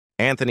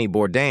Anthony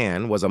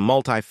Bourdain was a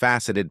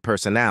multifaceted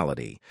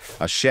personality,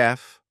 a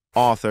chef,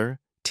 author,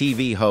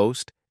 TV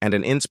host, and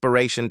an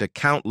inspiration to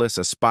countless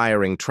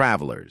aspiring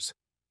travelers.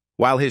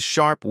 While his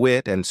sharp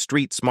wit and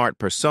street-smart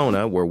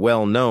persona were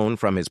well known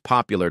from his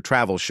popular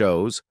travel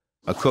shows,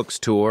 A Cook's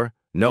Tour,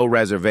 No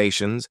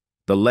Reservations,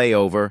 The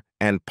Layover,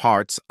 and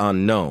Parts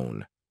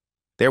Unknown,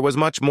 there was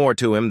much more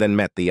to him than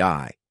met the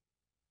eye.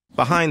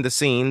 Behind the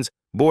scenes,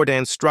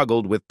 Bourdain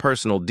struggled with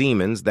personal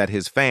demons that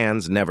his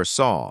fans never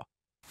saw.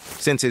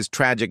 Since his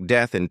tragic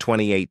death in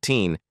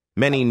 2018,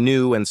 many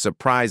new and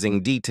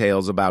surprising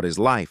details about his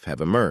life have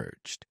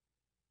emerged.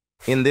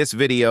 In this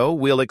video,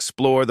 we'll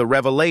explore the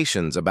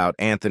revelations about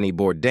Anthony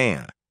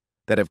Bourdain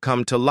that have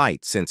come to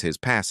light since his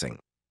passing.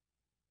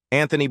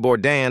 Anthony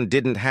Bourdain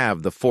didn't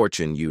have the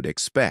fortune you'd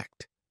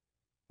expect.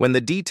 When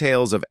the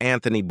details of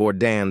Anthony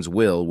Bourdain's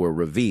will were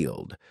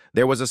revealed,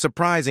 there was a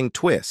surprising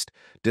twist.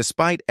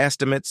 Despite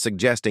estimates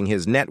suggesting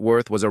his net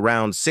worth was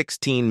around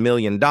 $16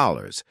 million,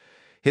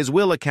 his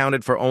will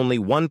accounted for only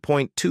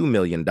 $1.2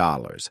 million,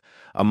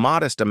 a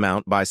modest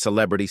amount by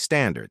celebrity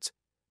standards.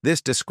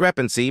 This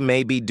discrepancy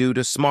may be due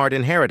to smart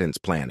inheritance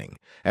planning,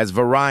 as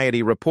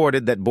Variety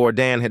reported that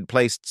Bourdain had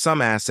placed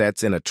some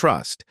assets in a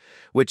trust,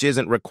 which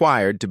isn't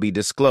required to be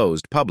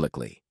disclosed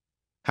publicly.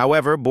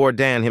 However,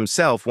 Bourdain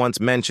himself once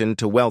mentioned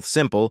to Wealth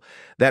Simple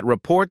that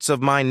reports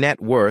of my net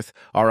worth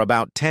are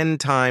about 10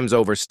 times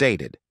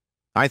overstated.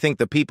 I think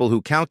the people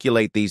who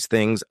calculate these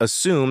things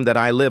assume that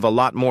I live a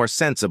lot more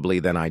sensibly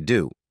than I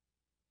do.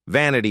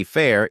 Vanity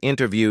Fair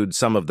interviewed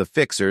some of the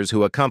fixers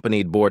who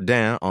accompanied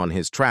Bourdain on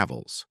his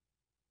travels.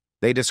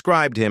 They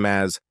described him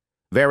as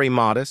very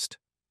modest,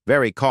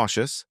 very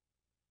cautious,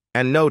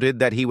 and noted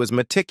that he was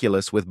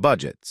meticulous with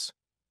budgets.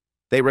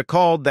 They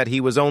recalled that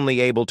he was only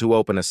able to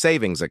open a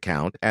savings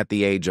account at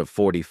the age of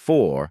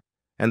 44,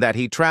 and that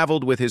he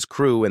traveled with his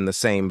crew in the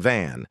same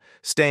van,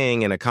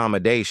 staying in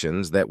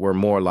accommodations that were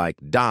more like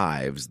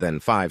dives than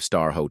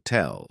five-star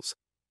hotels.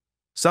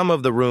 Some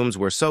of the rooms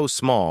were so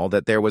small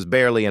that there was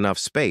barely enough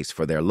space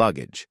for their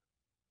luggage.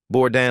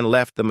 Bourdain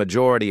left the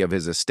majority of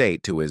his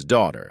estate to his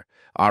daughter,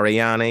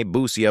 Ariane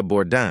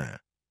Bourdain.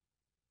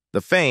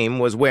 The fame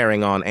was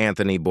wearing on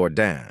Anthony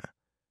Bourdain.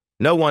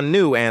 No one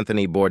knew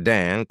Anthony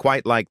Bourdain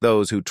quite like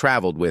those who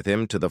traveled with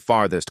him to the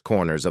farthest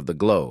corners of the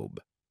globe.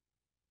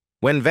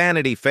 When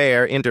Vanity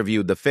Fair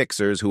interviewed the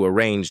fixers who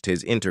arranged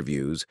his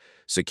interviews,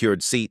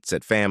 secured seats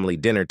at family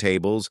dinner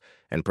tables,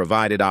 and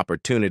provided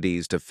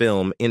opportunities to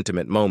film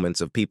intimate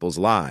moments of people's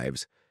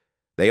lives,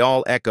 they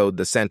all echoed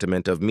the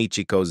sentiment of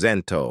Michiko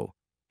Zento,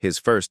 his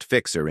first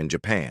fixer in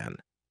Japan.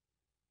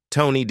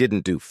 Tony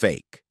didn't do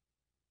fake.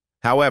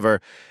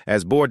 However,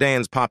 as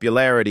Bourdain's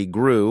popularity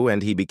grew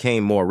and he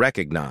became more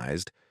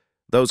recognized,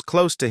 those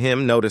close to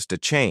him noticed a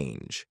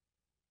change.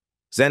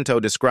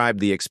 Zento described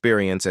the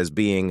experience as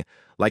being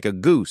like a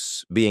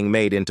goose being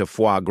made into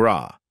foie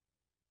gras.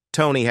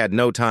 Tony had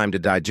no time to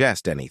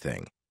digest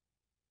anything.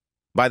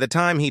 By the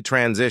time he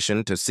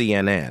transitioned to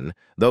CNN,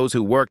 those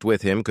who worked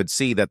with him could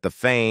see that the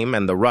fame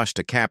and the rush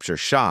to capture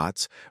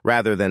shots,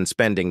 rather than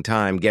spending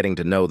time getting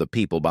to know the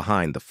people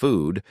behind the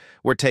food,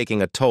 were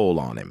taking a toll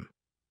on him.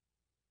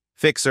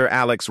 Fixer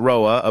Alex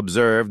Roa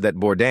observed that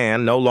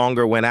Bourdain no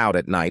longer went out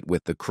at night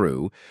with the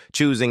crew,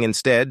 choosing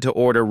instead to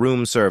order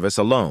room service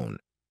alone.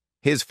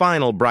 His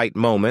final bright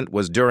moment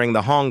was during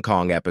the Hong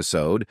Kong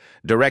episode,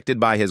 directed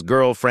by his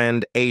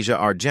girlfriend Asia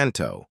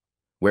Argento,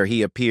 where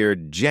he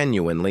appeared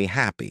genuinely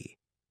happy.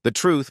 The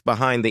truth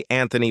behind the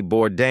Anthony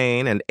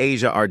Bourdain and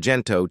Asia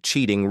Argento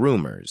cheating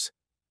rumors.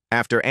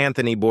 After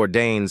Anthony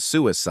Bourdain's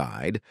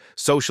suicide,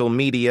 social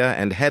media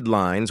and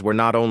headlines were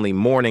not only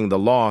mourning the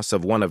loss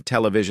of one of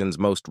television's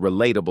most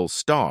relatable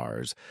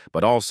stars,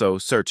 but also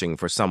searching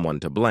for someone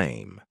to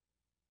blame.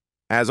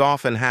 As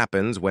often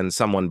happens when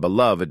someone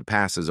beloved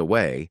passes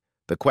away,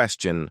 the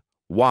question,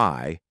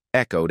 why,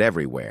 echoed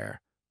everywhere.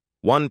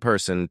 One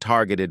person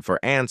targeted for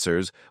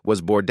answers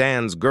was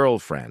Bourdain's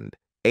girlfriend,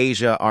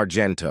 Asia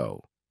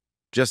Argento.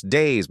 Just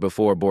days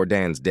before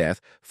Bourdain's death,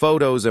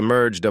 photos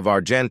emerged of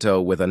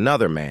Argento with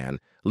another man,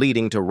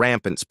 leading to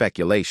rampant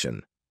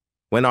speculation.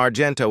 When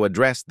Argento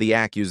addressed the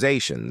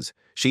accusations,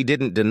 she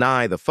didn't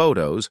deny the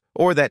photos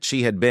or that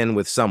she had been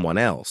with someone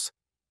else.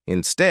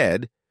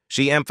 Instead,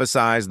 she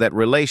emphasized that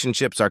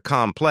relationships are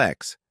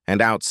complex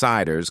and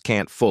outsiders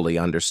can't fully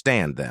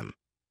understand them.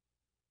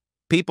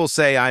 People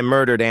say I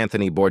murdered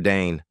Anthony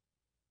Bourdain.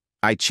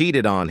 I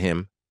cheated on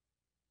him,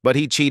 but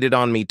he cheated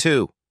on me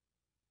too.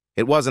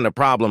 It wasn't a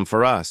problem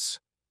for us,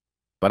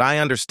 but I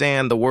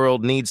understand the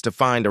world needs to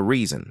find a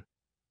reason.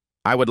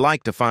 I would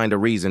like to find a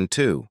reason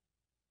too.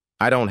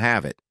 I don't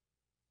have it.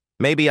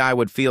 Maybe I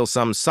would feel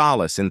some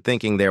solace in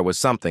thinking there was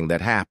something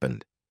that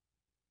happened.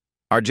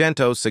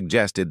 Argento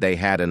suggested they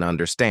had an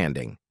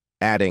understanding,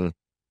 adding,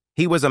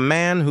 "He was a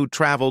man who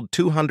traveled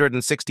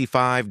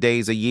 265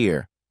 days a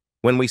year.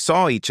 When we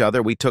saw each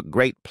other, we took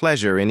great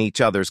pleasure in each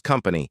other's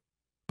company.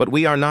 But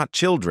we are not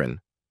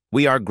children.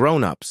 We are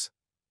grown-ups."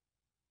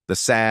 The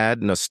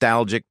sad,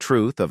 nostalgic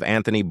truth of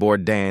Anthony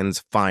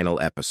Bourdain's final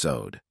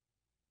episode.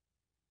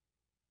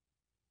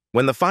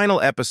 When the final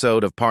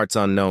episode of Parts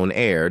Unknown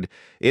aired,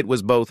 it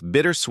was both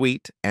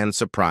bittersweet and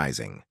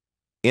surprising.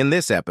 In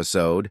this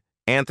episode,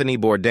 Anthony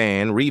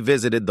Bourdain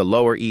revisited the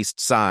Lower East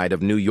Side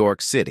of New York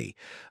City,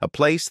 a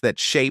place that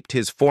shaped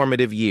his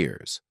formative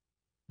years.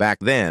 Back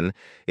then,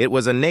 it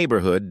was a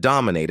neighborhood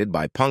dominated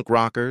by punk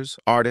rockers,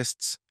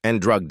 artists,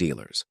 and drug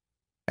dealers.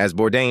 As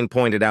Bourdain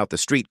pointed out the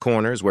street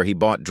corners where he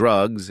bought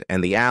drugs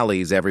and the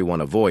alleys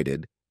everyone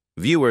avoided,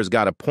 viewers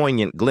got a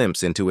poignant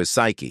glimpse into his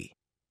psyche.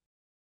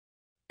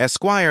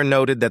 Esquire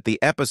noted that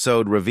the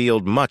episode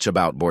revealed much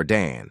about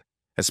Bourdain,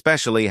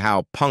 especially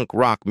how punk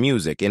rock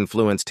music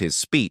influenced his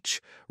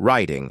speech,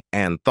 writing,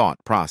 and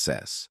thought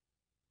process.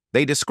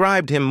 They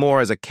described him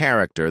more as a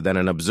character than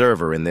an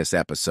observer in this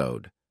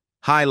episode,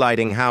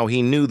 highlighting how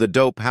he knew the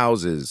dope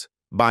houses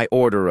by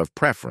order of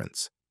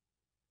preference.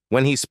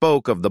 When he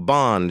spoke of the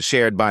bond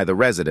shared by the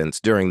residents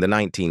during the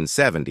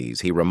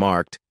 1970s, he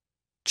remarked,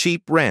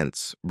 "Cheap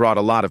rents brought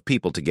a lot of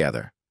people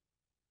together."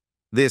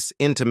 This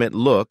intimate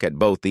look at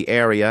both the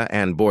area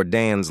and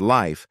Bourdain's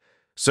life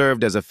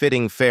served as a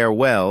fitting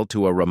farewell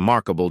to a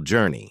remarkable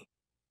journey.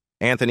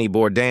 Anthony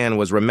Bourdain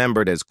was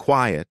remembered as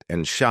quiet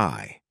and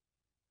shy.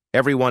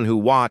 Everyone who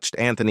watched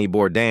Anthony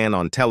Bourdain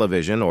on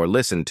television or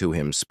listened to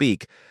him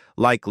speak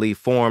likely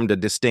formed a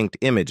distinct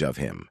image of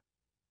him.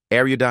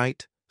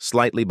 Erudite,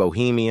 slightly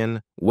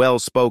bohemian,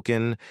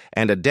 well-spoken,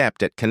 and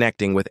adept at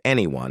connecting with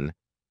anyone,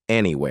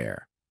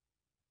 anywhere.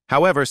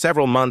 However,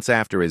 several months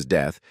after his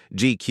death,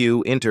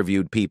 GQ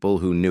interviewed people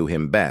who knew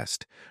him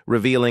best,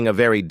 revealing a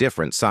very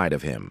different side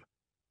of him.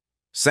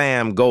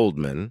 Sam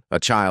Goldman,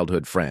 a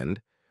childhood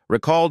friend,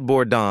 recalled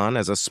Bourdain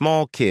as a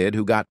small kid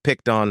who got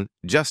picked on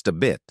just a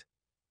bit.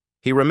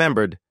 He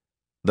remembered,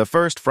 "The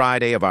first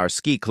Friday of our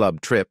ski club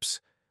trips,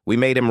 we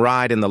made him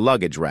ride in the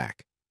luggage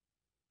rack."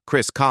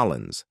 Chris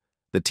Collins,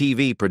 the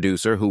TV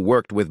producer who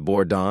worked with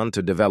Bourdain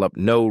to develop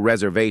No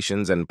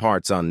Reservations and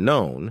Parts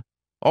Unknown,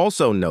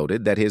 also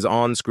noted that his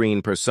on-screen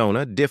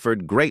persona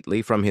differed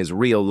greatly from his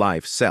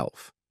real-life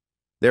self.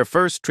 Their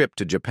first trip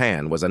to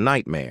Japan was a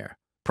nightmare,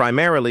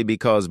 primarily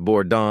because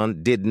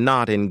Bourdain did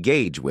not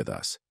engage with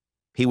us.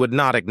 He would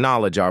not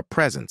acknowledge our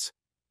presence,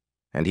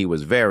 and he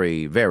was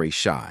very, very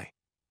shy.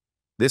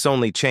 This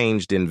only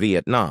changed in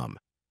Vietnam,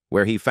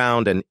 where he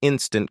found an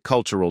instant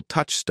cultural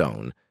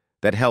touchstone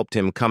that helped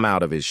him come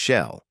out of his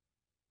shell.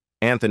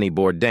 Anthony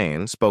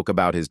Bourdain spoke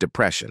about his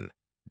depression,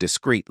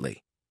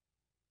 discreetly.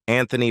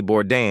 Anthony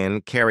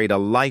Bourdain carried a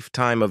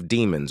lifetime of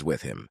demons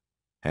with him,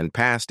 and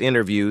past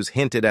interviews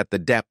hinted at the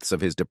depths of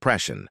his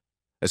depression,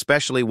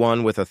 especially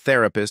one with a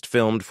therapist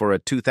filmed for a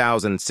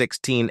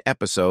 2016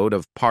 episode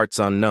of Parts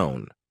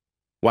Unknown.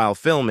 While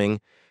filming,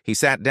 he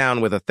sat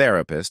down with a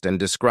therapist and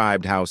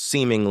described how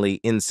seemingly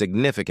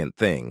insignificant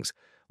things,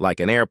 like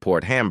an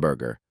airport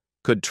hamburger,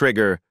 could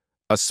trigger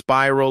a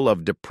spiral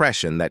of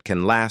depression that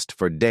can last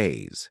for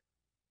days.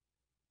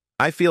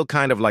 "I feel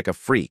kind of like a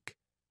freak,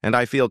 and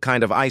I feel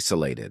kind of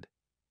isolated,"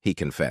 he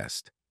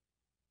confessed.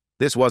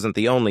 This wasn't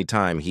the only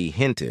time he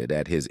hinted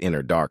at his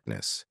inner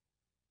darkness.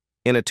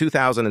 In a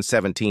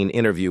 2017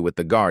 interview with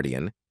The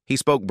Guardian, he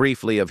spoke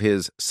briefly of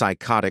his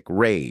psychotic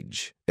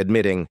rage,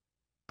 admitting,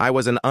 "I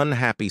was an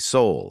unhappy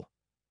soul.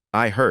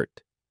 I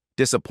hurt,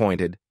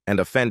 disappointed,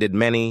 and offended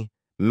many,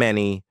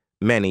 many,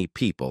 many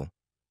people,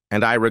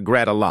 and I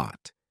regret a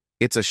lot.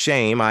 It's a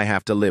shame I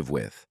have to live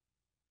with."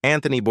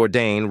 Anthony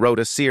Bourdain wrote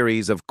a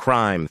series of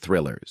crime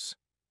thrillers.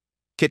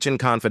 Kitchen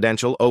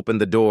Confidential opened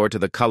the door to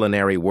the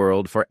culinary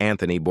world for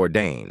Anthony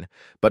Bourdain,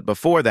 but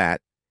before that,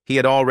 he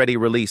had already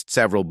released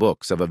several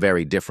books of a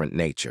very different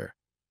nature,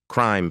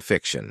 crime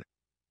fiction.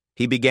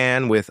 He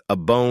began with A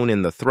Bone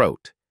in the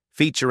Throat,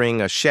 featuring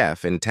a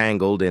chef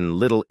entangled in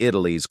Little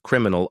Italy's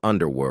criminal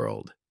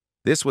underworld.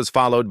 This was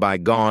followed by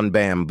Gone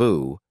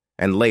Bamboo,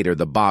 and later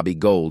the Bobby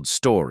Gold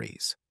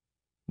stories.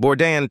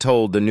 Bourdain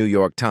told the New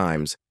York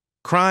Times,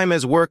 "Crime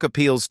as work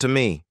appeals to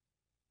me.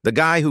 The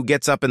guy who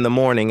gets up in the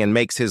morning and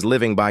makes his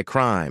living by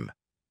crime.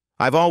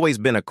 I've always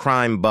been a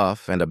crime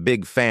buff and a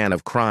big fan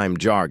of crime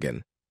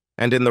jargon.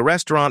 And in the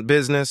restaurant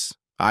business,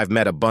 I've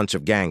met a bunch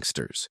of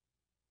gangsters."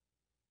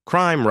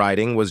 Crime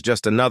writing was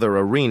just another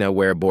arena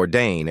where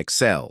Bourdain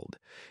excelled.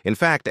 In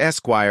fact,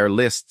 Esquire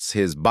lists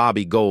his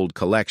Bobby Gold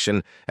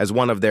collection as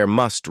one of their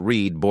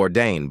must-read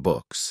Bourdain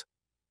books.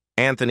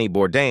 Anthony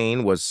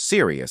Bourdain was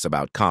serious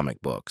about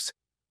comic books.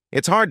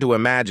 It's hard to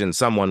imagine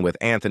someone with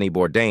Anthony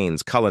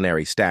Bourdain's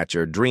culinary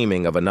stature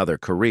dreaming of another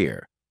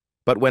career.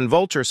 But when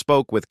Vulture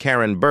spoke with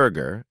Karen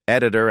Berger,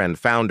 editor and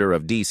founder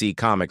of DC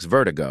Comics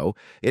Vertigo,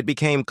 it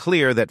became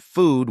clear that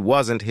food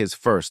wasn't his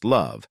first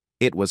love,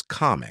 it was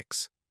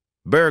comics.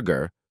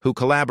 Berger, who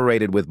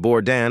collaborated with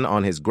Bourdain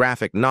on his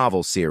graphic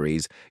novel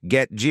series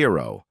Get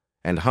Jiro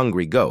and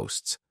Hungry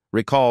Ghosts,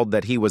 recalled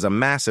that he was a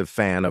massive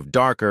fan of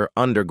darker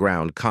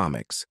underground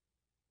comics.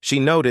 She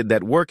noted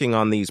that working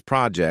on these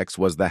projects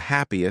was the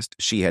happiest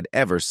she had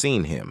ever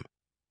seen him.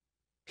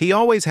 "He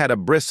always had a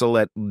bristle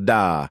at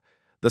the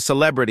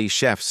celebrity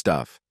chef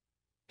stuff.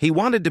 He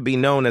wanted to be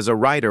known as a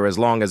writer as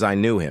long as I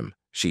knew him,"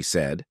 she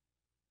said.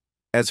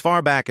 As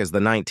far back as the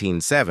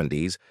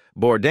 1970s,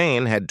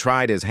 Bourdain had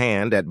tried his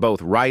hand at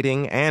both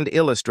writing and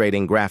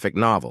illustrating graphic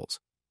novels.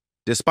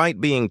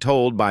 Despite being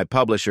told by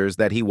publishers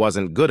that he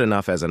wasn't good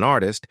enough as an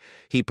artist,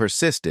 he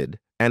persisted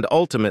and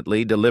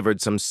ultimately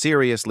delivered some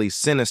seriously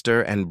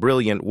sinister and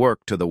brilliant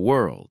work to the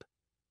world.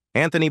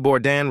 Anthony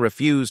Bourdain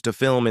refused to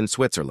film in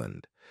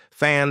Switzerland.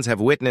 Fans have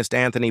witnessed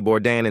Anthony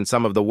Bourdain in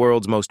some of the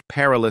world's most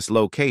perilous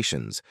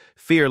locations,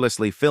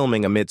 fearlessly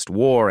filming amidst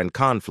war and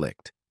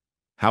conflict.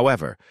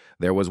 However,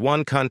 there was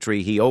one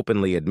country he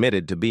openly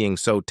admitted to being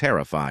so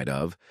terrified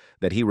of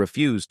that he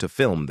refused to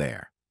film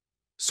there: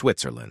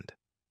 Switzerland.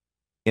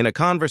 In a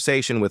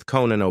conversation with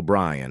Conan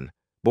O'Brien,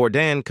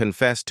 Bourdain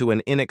confessed to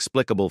an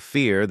inexplicable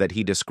fear that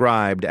he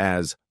described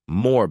as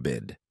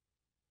morbid.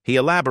 He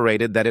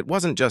elaborated that it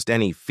wasn't just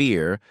any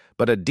fear,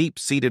 but a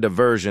deep-seated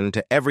aversion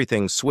to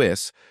everything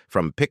Swiss,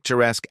 from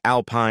picturesque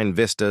alpine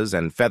vistas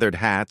and feathered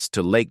hats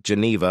to Lake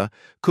Geneva,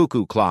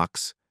 cuckoo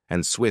clocks,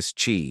 and Swiss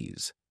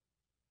cheese.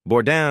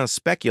 Bourdain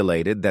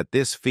speculated that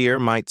this fear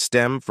might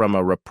stem from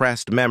a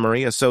repressed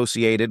memory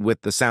associated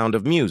with the sound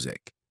of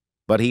music,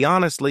 but he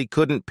honestly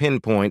couldn't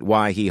pinpoint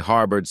why he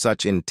harbored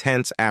such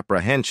intense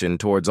apprehension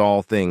towards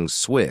all things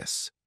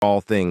Swiss.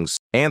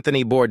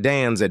 Anthony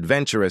Bourdain's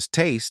adventurous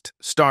taste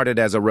started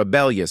as a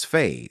rebellious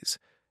phase.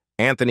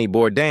 Anthony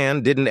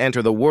Bourdain didn't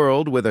enter the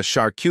world with a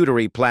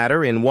charcuterie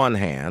platter in one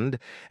hand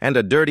and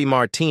a dirty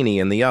martini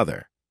in the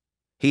other.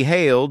 He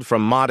hailed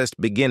from modest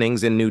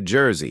beginnings in New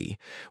Jersey,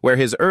 where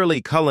his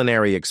early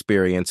culinary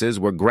experiences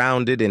were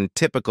grounded in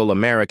typical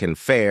American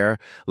fare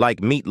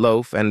like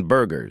meatloaf and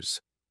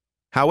burgers.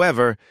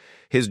 However,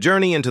 his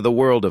journey into the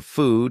world of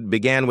food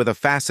began with a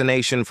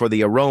fascination for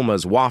the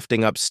aromas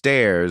wafting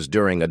upstairs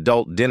during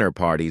adult dinner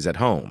parties at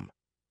home.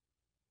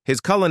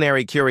 His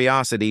culinary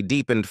curiosity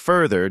deepened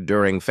further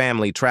during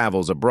family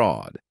travels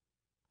abroad.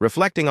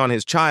 Reflecting on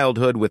his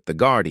childhood with The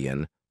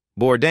Guardian,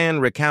 Bourdain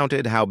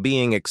recounted how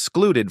being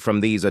excluded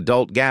from these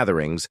adult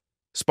gatherings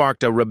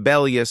sparked a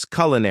rebellious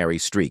culinary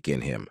streak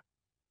in him.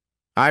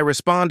 "I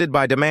responded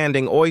by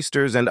demanding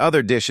oysters and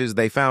other dishes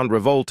they found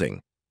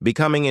revolting,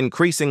 becoming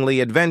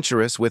increasingly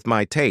adventurous with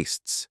my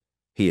tastes,"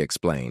 he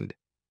explained.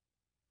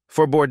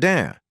 For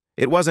Bourdain,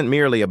 it wasn't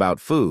merely about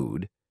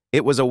food,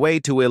 it was a way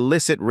to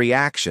elicit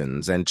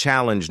reactions and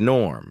challenge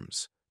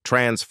norms,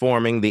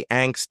 transforming the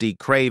angsty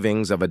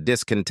cravings of a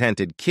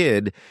discontented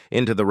kid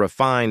into the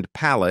refined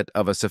palate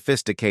of a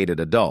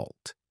sophisticated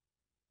adult.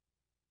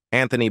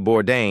 Anthony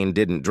Bourdain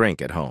didn't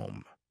drink at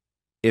home.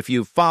 If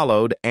you've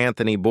followed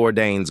Anthony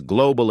Bourdain's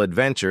global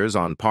adventures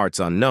on Parts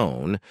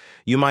Unknown,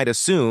 you might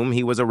assume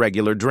he was a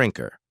regular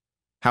drinker.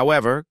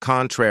 However,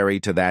 contrary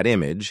to that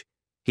image,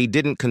 he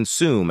didn't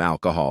consume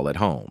alcohol at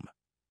home.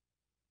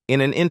 In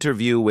an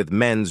interview with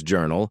Men's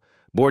Journal,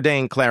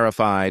 Bourdain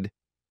clarified,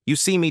 "You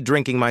see me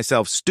drinking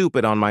myself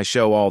stupid on my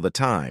show all the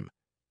time,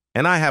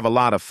 and I have a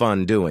lot of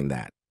fun doing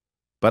that.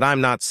 But I'm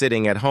not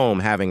sitting at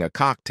home having a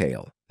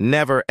cocktail.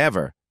 Never,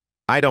 ever.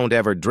 I don't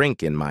ever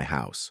drink in my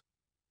house."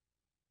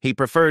 He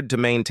preferred to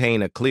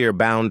maintain a clear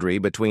boundary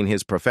between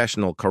his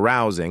professional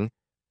carousing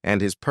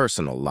and his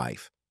personal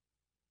life.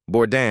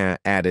 Bourdain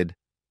added,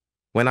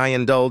 "When I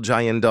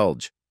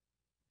indulge,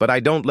 but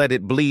I don't let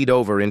it bleed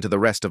over into the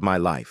rest of my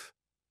life."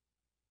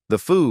 The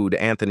food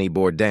Anthony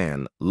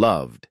Bourdain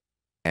loved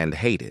and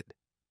hated.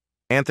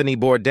 Anthony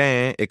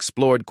Bourdain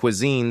explored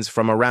cuisines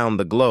from around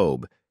the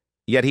globe,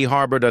 yet he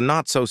harbored a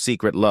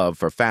not-so-secret love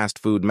for fast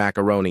food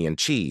macaroni and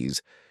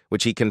cheese,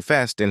 which he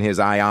confessed in his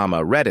I Am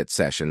a Reddit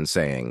session,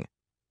 saying,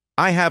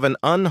 "I have an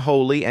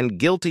unholy and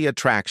guilty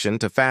attraction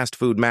to fast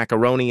food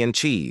macaroni and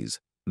cheese.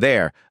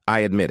 There, I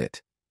admit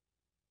it."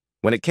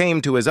 When it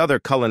came to his other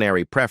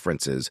culinary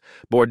preferences,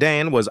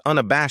 Bourdain was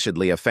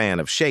unabashedly a fan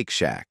of Shake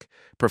Shack,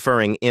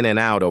 preferring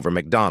In-N-Out over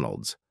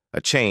McDonald's,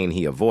 a chain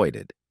he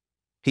avoided.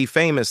 He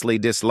famously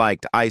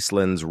disliked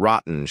Iceland's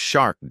rotten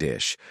shark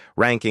dish,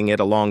 ranking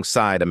it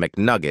alongside a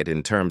McNugget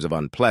in terms of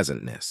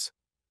unpleasantness.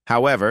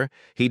 However,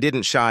 he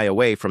didn't shy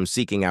away from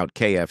seeking out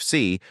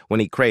KFC when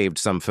he craved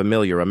some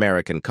familiar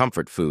American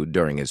comfort food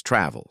during his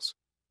travels.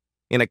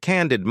 In a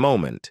candid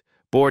moment,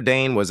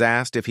 Bourdain was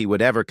asked if he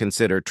would ever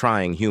consider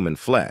trying human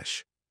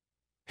flesh.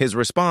 His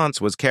response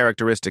was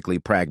characteristically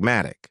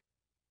pragmatic.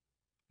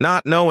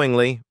 "Not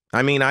knowingly.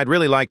 I'd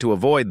really like to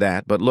avoid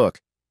that, but look,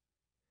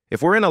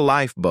 if we're in a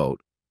lifeboat,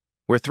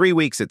 we're 3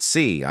 weeks at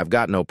sea, I've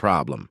got no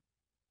problem."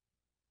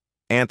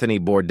 Anthony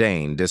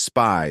Bourdain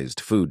despised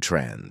food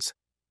trends.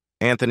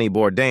 Anthony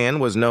Bourdain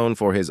was known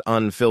for his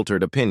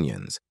unfiltered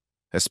opinions,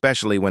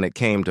 especially when it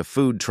came to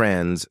food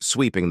trends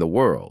sweeping the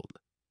world.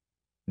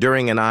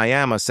 During an I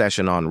Am a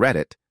session on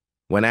Reddit,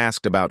 when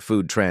asked about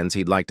food trends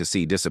he'd like to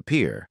see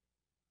disappear,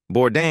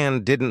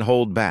 Bourdain didn't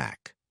hold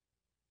back.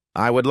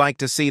 "I would like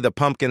to see the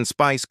pumpkin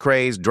spice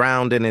craze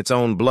drowned in its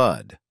own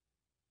blood.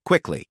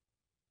 Quickly."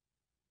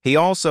 He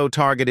also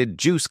targeted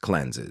juice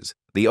cleanses,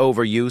 the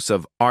overuse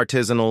of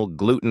artisanal,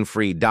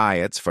 gluten-free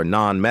diets for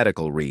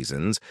non-medical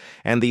reasons,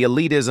 and the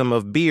elitism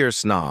of beer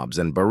snobs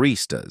and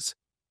baristas.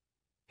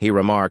 He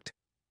remarked,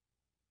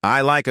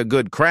 "I like a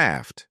good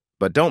craft,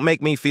 but don't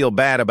make me feel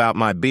bad about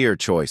my beer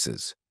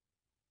choices."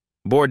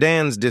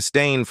 Bourdain's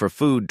disdain for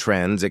food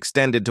trends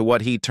extended to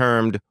what he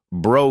termed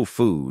bro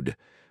food,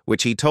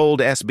 which he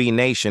told SB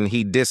Nation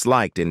he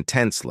disliked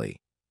intensely.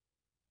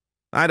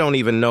 "I don't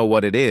even know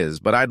what it is,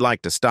 but I'd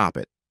like to stop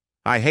it.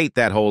 I hate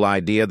that whole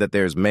idea that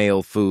there's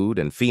male food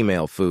and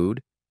female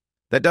food.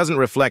 That doesn't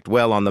reflect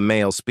well on the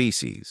male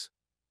species."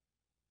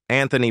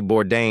 Anthony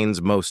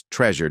Bourdain's most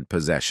treasured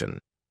possession.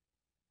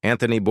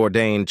 Anthony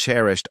Bourdain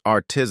cherished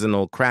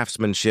artisanal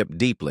craftsmanship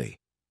deeply,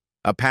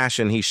 a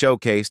passion he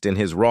showcased in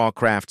his Raw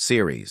Craft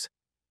series.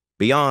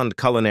 Beyond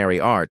culinary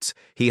arts,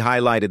 he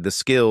highlighted the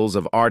skills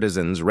of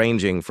artisans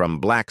ranging from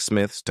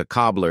blacksmiths to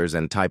cobblers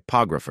and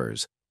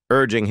typographers,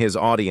 urging his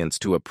audience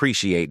to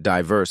appreciate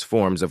diverse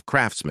forms of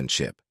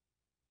craftsmanship.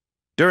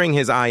 During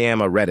his I Am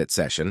a Reddit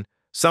session,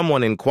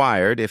 someone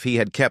inquired if he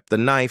had kept the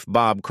knife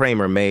Bob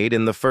Kramer made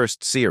in the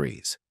first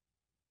series.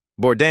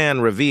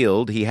 Bourdain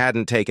revealed he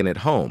hadn't taken it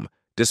home,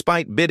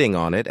 despite bidding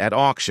on it at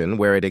auction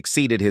where it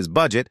exceeded his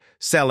budget,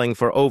 selling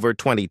for over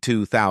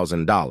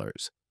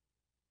 $22,000.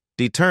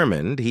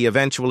 Determined, he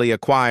eventually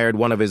acquired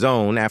one of his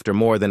own after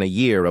more than a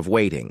year of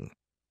waiting.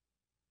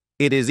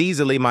 "It is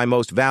easily my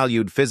most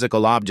valued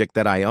physical object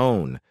that I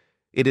own.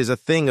 It is a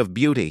thing of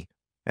beauty,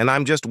 and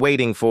I'm just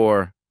waiting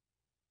for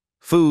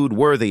food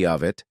worthy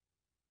of it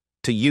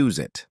to use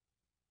it."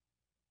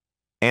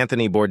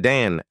 Anthony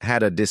Bourdain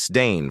had a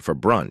disdain for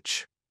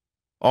brunch.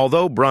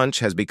 Although brunch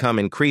has become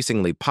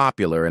increasingly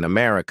popular in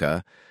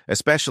America,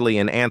 especially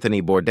in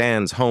Anthony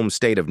Bourdain's home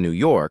state of New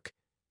York,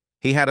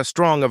 he had a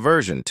strong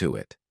aversion to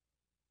it.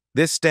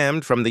 This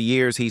stemmed from the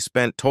years he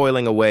spent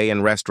toiling away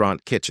in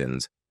restaurant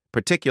kitchens,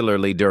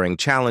 particularly during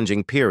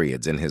challenging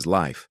periods in his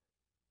life.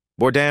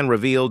 Bourdain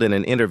revealed in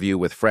an interview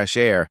with Fresh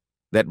Air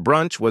that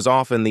brunch was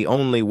often the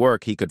only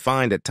work he could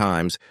find at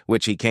times,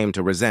 which he came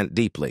to resent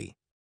deeply.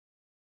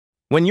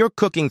 "When you're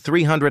cooking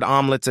 300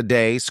 omelets a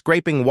day,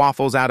 scraping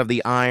waffles out of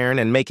the iron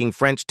and making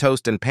French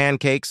toast and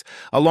pancakes,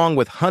 along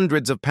with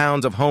hundreds of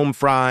pounds of home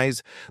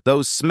fries,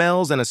 those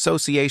smells and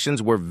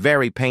associations were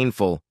very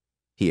painful,"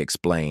 he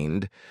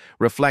explained,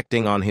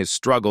 reflecting on his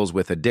struggles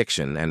with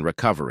addiction and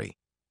recovery.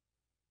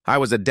 "I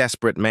was a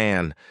desperate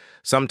man,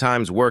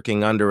 sometimes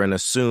working under an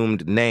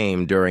assumed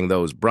name during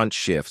those brunch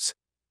shifts,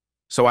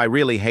 so I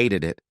really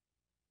hated it.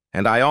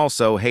 And I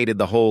also hated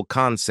the whole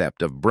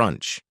concept of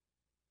brunch."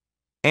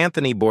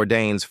 Anthony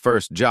Bourdain's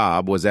first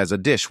job was as a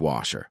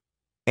dishwasher.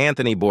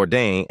 Anthony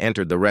Bourdain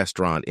entered the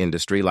restaurant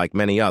industry like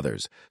many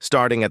others,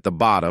 starting at the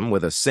bottom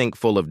with a sink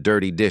full of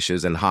dirty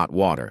dishes and hot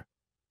water.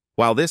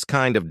 While this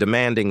kind of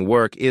demanding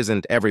work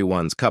isn't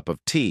everyone's cup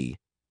of tea,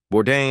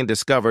 Bourdain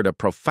discovered a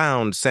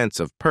profound sense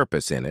of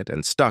purpose in it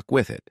and stuck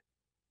with it.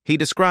 He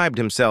described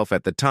himself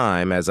at the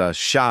time as a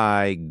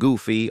shy,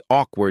 goofy,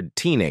 awkward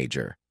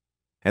teenager,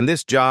 and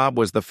this job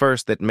was the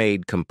first that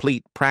made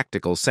complete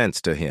practical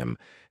sense to him,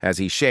 as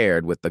he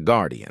shared with The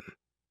Guardian.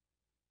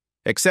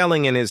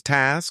 Excelling in his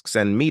tasks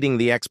and meeting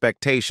the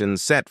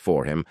expectations set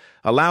for him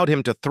allowed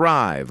him to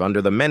thrive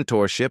under the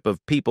mentorship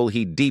of people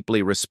he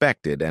deeply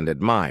respected and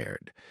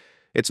admired.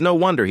 It's no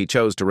wonder he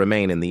chose to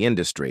remain in the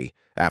industry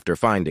after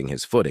finding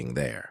his footing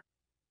there.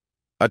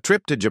 A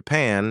trip to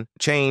Japan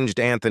changed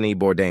Anthony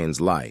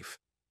Bourdain's life.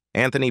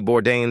 Anthony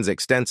Bourdain's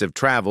extensive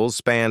travels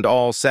spanned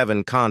all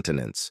 7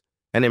 continents,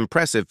 an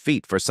impressive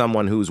feat for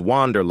someone whose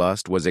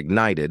wanderlust was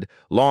ignited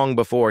long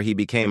before he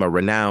became a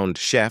renowned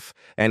chef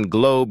and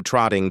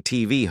globe-trotting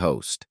TV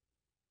host.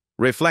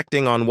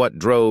 Reflecting on what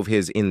drove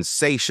his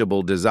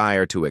insatiable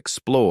desire to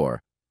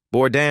explore,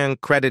 Bourdain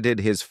credited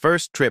his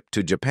first trip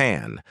to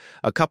Japan,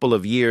 a couple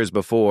of years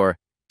before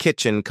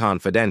Kitchen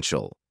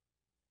Confidential,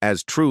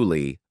 as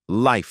truly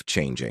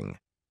life-changing.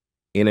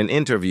 In an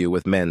interview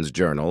with Men's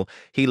Journal,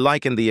 he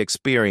likened the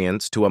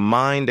experience to a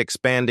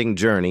mind-expanding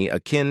journey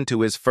akin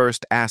to his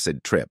first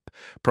acid trip,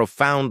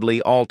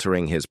 profoundly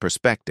altering his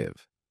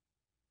perspective.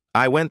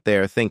 "I went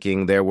there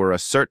thinking there were a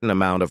certain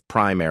amount of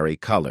primary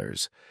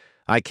colors.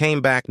 I came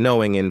back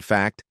knowing, in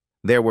fact,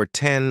 there were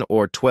 10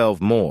 or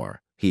 12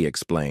 more," he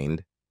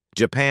explained.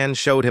 Japan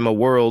showed him a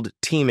world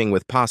teeming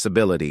with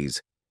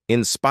possibilities,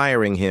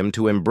 inspiring him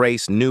to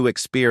embrace new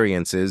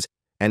experiences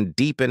and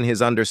deepen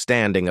his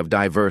understanding of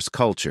diverse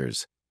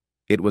cultures.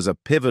 It was a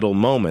pivotal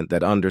moment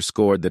that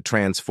underscored the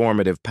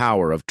transformative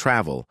power of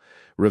travel,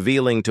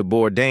 revealing to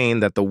Bourdain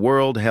that the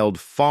world held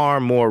far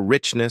more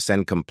richness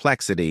and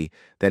complexity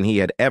than he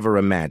had ever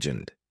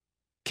imagined.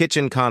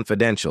 Kitchen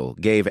Confidential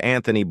gave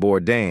Anthony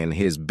Bourdain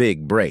his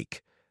big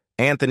break.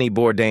 Anthony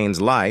Bourdain's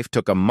life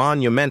took a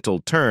monumental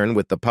turn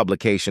with the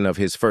publication of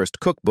his first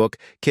cookbook,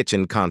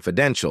 Kitchen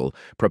Confidential,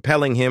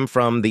 propelling him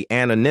from the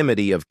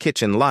anonymity of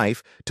kitchen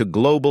life to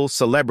global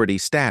celebrity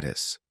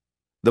status.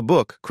 The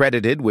book,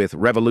 credited with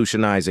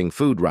revolutionizing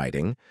food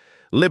writing,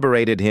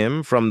 liberated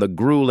him from the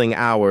grueling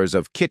hours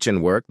of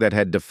kitchen work that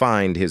had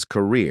defined his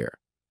career.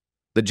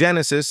 The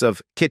genesis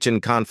of Kitchen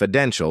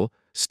Confidential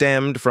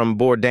stemmed from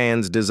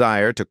Bourdain's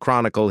desire to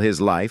chronicle his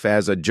life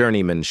as a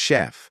journeyman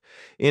chef,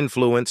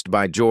 influenced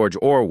by George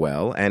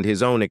Orwell and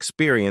his own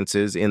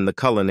experiences in the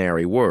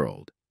culinary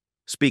world.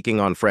 Speaking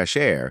on Fresh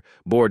Air,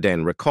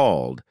 Bourdain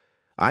recalled,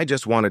 I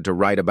just wanted to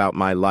write about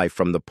my life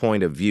from the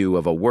point of view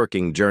of a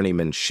working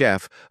journeyman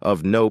chef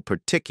of no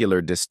particular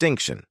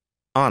distinction,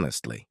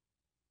 honestly.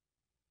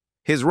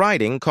 His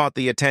writing caught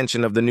the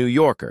attention of The New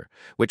Yorker,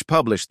 which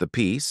published the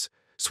piece,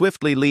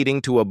 swiftly leading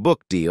to a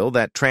book deal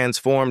that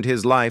transformed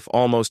his life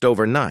almost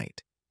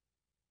overnight.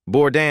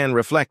 Bourdain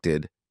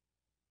reflected,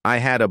 "I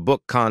had a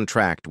book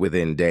contract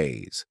within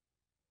days.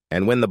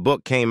 And when the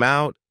book came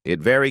out, it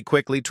very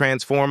quickly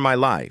transformed my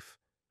life.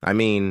 I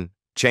mean,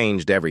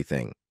 changed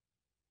everything."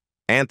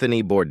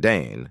 Anthony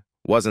Bourdain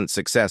wasn't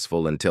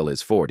successful until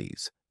his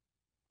 40s.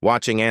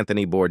 Watching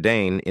Anthony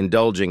Bourdain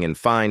indulging in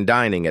fine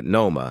dining at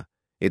Noma,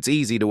 it's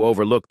easy to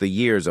overlook the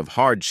years of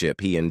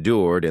hardship he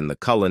endured in the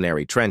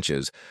culinary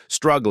trenches,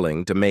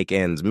 struggling to make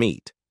ends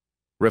meet.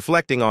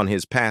 Reflecting on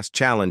his past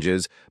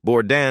challenges,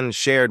 Bourdain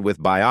shared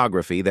with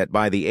Biography that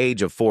by the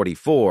age of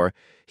 44,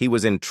 he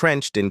was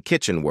entrenched in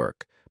kitchen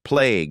work,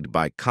 plagued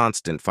by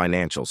constant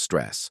financial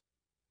stress.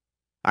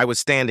 "I was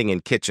standing in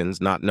kitchens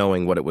not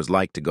knowing what it was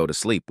like to go to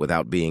sleep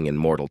without being in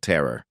mortal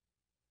terror.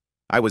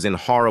 I was in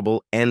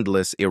horrible,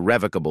 endless,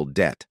 irrevocable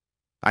debt.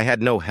 I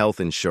had no health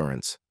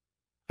insurance.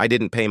 I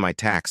didn't pay my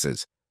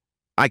taxes.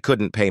 I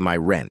couldn't pay my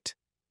rent,"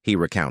 he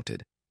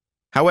recounted.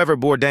 However,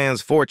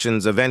 Bourdain's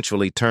fortunes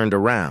eventually turned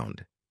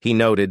around. He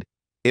noted,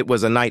 "It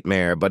was a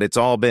nightmare, but it's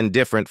all been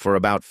different for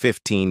about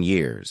 15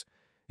 years.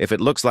 If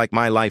it looks like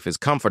my life is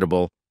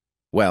comfortable,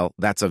 well,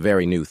 that's a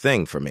very new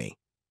thing for me."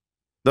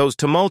 Those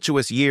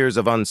tumultuous years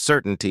of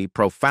uncertainty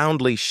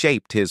profoundly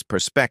shaped his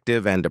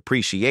perspective and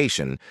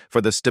appreciation for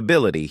the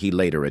stability he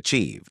later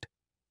achieved.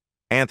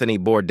 Anthony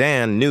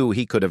Bourdain knew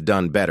he could have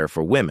done better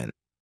for women.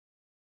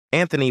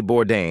 Anthony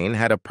Bourdain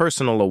had a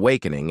personal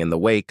awakening in the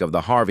wake of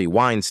the Harvey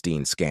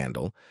Weinstein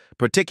scandal,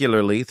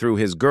 particularly through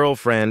his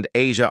girlfriend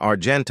Asia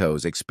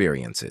Argento's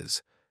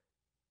experiences.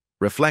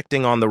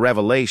 Reflecting on the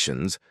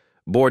revelations,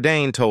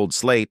 Bourdain told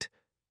Slate,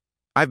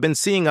 "I've been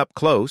seeing up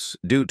close,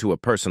 due to a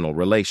personal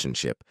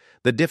relationship,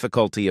 the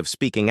difficulty of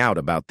speaking out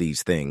about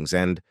these things,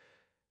 and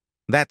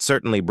that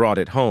certainly brought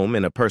it home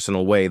in a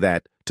personal way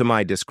that, to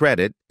my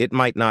discredit, it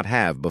might not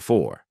have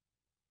before."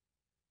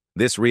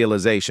 This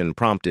realization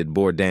prompted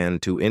Bourdain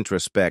to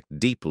introspect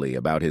deeply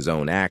about his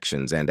own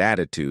actions and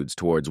attitudes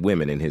towards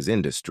women in his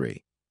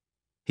industry.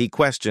 He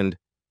questioned,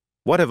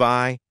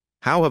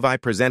 how have I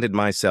presented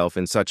myself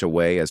in such a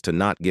way as to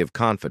not give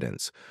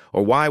confidence,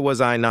 or why was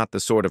I not the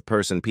sort of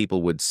person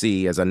people would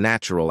see as a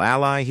natural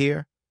ally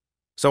here?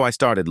 So I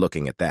started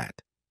looking at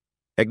that.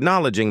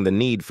 Acknowledging the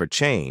need for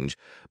change,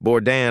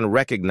 Bourdain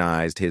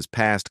recognized his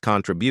past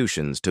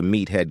contributions to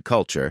meathead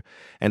culture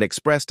and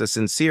expressed a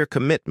sincere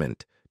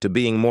commitment to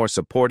being more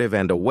supportive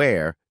and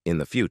aware in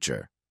the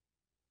future.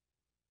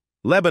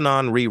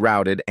 Lebanon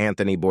rerouted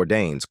Anthony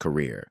Bourdain's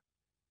career.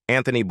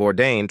 Anthony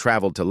Bourdain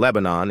traveled to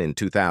Lebanon in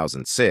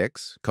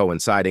 2006,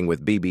 coinciding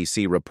with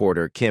BBC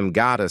reporter Kim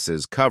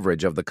Gaddis's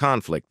coverage of the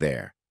conflict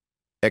there.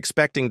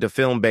 Expecting to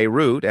film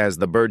Beirut as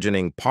the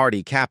burgeoning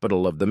party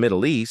capital of the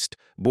Middle East,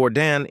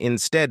 Bourdain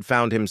instead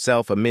found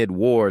himself amid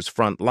war's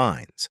front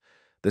lines.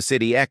 The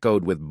city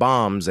echoed with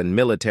bombs and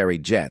military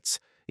jets,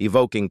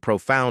 evoking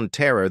profound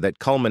terror that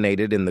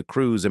culminated in the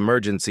crew's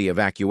emergency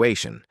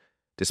evacuation.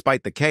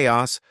 Despite the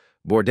chaos,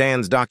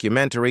 Bourdain's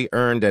documentary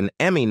earned an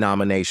Emmy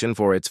nomination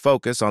for its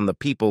focus on the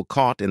people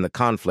caught in the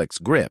conflict's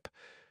grip.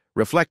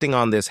 Reflecting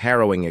on this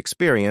harrowing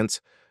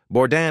experience,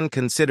 Bourdain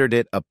considered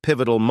it a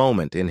pivotal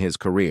moment in his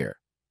career.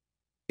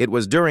 It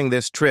was during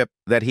this trip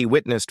that he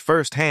witnessed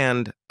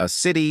firsthand a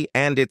city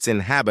and its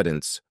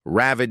inhabitants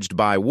ravaged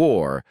by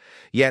war,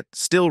 yet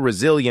still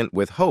resilient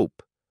with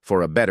hope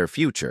for a better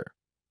future.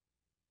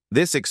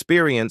 This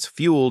experience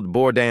fueled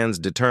Bourdain's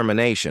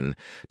determination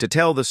to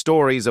tell the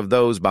stories of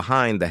those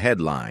behind the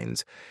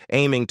headlines,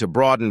 aiming to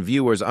broaden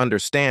viewers'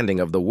 understanding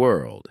of the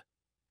world.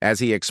 As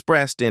he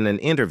expressed in an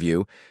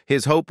interview,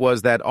 his hope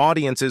was that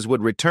audiences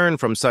would return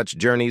from such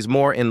journeys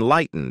more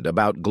enlightened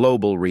about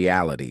global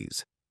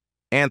realities.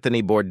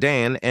 Anthony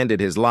Bourdain ended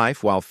his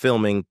life while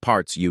filming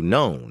Parts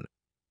Unknown.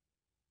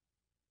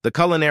 The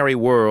culinary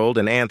world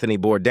and Anthony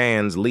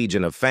Bourdain's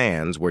legion of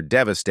fans were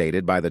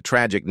devastated by the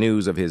tragic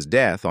news of his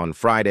death on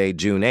Friday,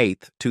 June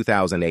 8,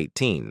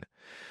 2018.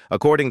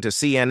 According to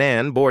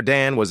CNN,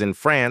 Bourdain was in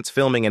France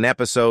filming an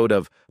episode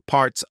of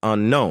Parts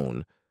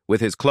Unknown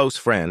with his close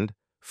friend,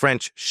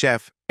 French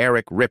chef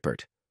Eric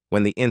Rippert,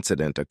 when the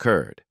incident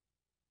occurred.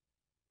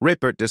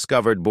 Rippert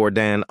discovered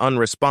Bourdain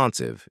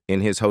unresponsive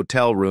in his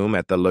hotel room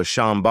at the Le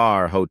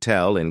Chambard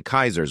Hotel in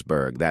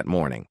Kaisersberg that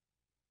morning.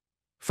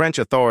 French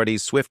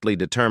authorities swiftly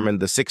determined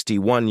the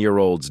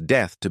 61-year-old's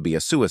death to be a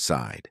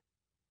suicide.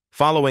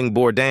 Following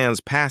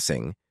Bourdain's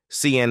passing,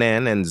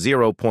 CNN and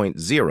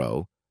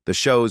 0.0, the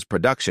show's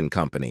production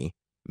company,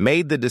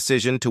 made the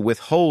decision to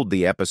withhold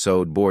the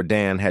episode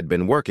Bourdain had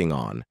been working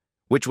on,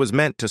 which was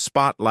meant to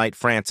spotlight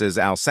France's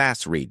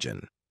Alsace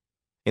region.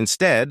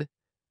 Instead,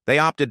 they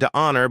opted to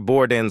honor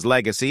Bourdain's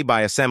legacy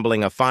by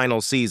assembling a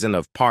final season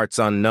of Parts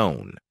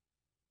Unknown.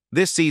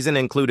 This season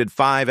included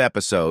 5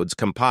 episodes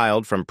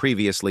compiled from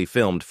previously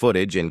filmed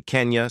footage in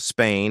Kenya,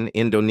 Spain,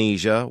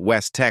 Indonesia,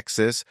 West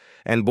Texas,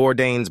 and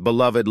Bourdain's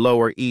beloved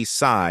Lower East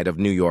Side of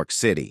New York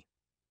City.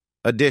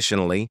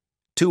 Additionally,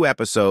 2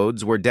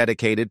 episodes were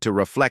dedicated to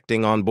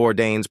reflecting on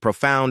Bourdain's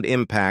profound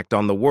impact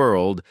on the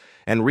world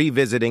and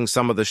revisiting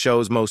some of the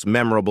show's most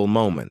memorable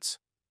moments.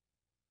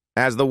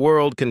 As the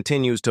world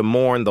continues to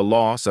mourn the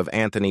loss of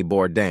Anthony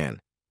Bourdain,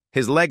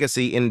 his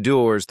legacy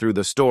endures through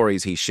the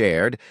stories he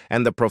shared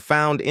and the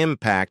profound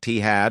impact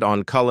he had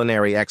on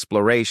culinary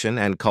exploration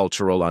and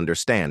cultural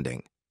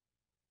understanding.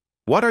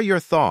 What are your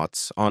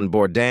thoughts on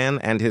Bourdain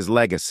and his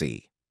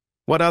legacy?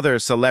 What other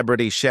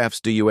celebrity chefs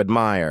do you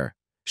admire?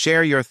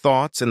 Share your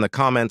thoughts in the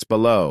comments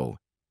below.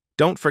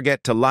 Don't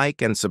forget to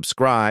like and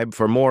subscribe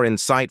for more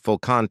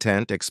insightful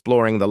content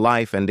exploring the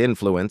life and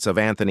influence of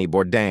Anthony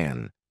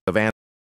Bourdain.